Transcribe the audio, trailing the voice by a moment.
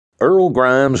Earl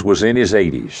Grimes was in his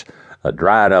 80s, a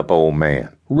dried-up old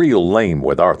man, real lame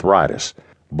with arthritis,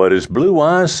 but his blue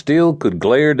eyes still could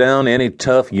glare down any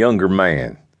tough younger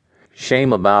man.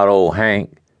 "Shame about old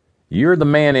Hank. You're the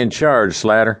man in charge,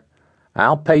 Slatter.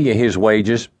 I'll pay you his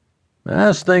wages.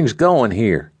 How's things going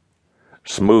here?"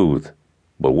 "Smooth,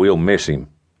 but we'll miss him."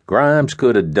 Grimes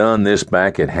could have done this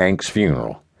back at Hank's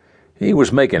funeral. He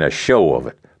was making a show of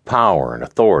it. Power and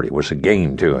authority was a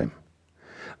game to him.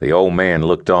 The old man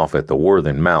looked off at the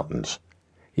Worthing Mountains.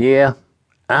 "Yeah,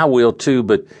 I will too,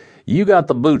 but you got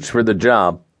the boots for the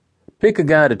job. Pick a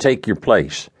guy to take your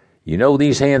place. You know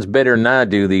these hands better than I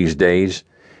do these days.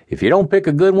 If you don't pick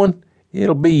a good one,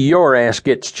 it'll be your ass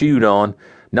gets chewed on,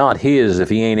 not his if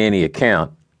he ain't any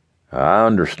account." "I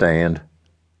understand."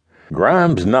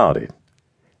 Grimes nodded.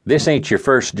 "This ain't your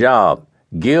first job.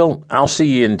 Gil, I'll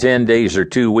see you in 10 days or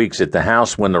 2 weeks at the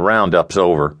house when the roundup's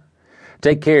over.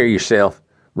 Take care of yourself.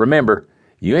 Remember,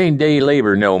 you ain't day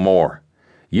labor no more.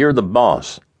 You're the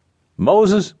boss.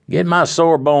 Moses, get my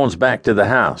sore bones back to the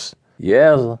house."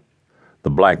 "Yes." The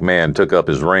black man took up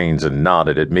his reins and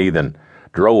nodded at me, then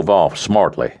drove off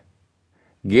smartly.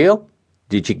 "Gil,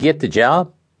 did you get the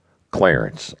job?"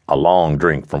 Clarence, a long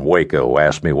drink from Waco,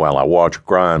 asked me while I watched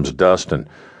Grimes dust and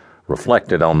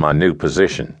reflected on my new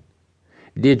position.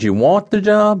 "Did you want the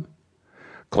job?"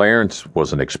 Clarence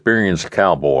was an experienced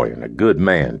cowboy and a good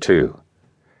man, too.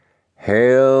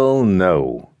 "Hell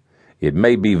no. It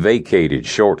may be vacated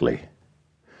shortly."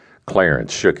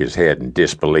 Clarence shook his head in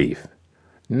disbelief.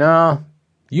 "Nah,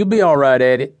 you'll be all right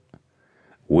at it."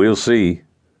 "We'll see."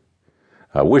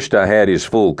 I wished I had his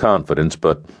full confidence,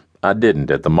 but I didn't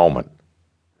at the moment.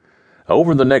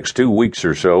 Over the next 2 weeks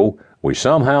or so, we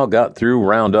somehow got through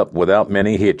Roundup without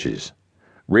many hitches.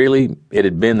 Really, it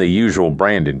had been the usual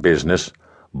branding business.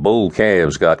 Bull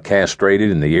calves got castrated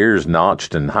and the ears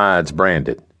notched and hides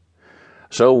branded.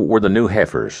 So were the new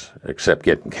heifers, except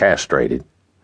getting castrated.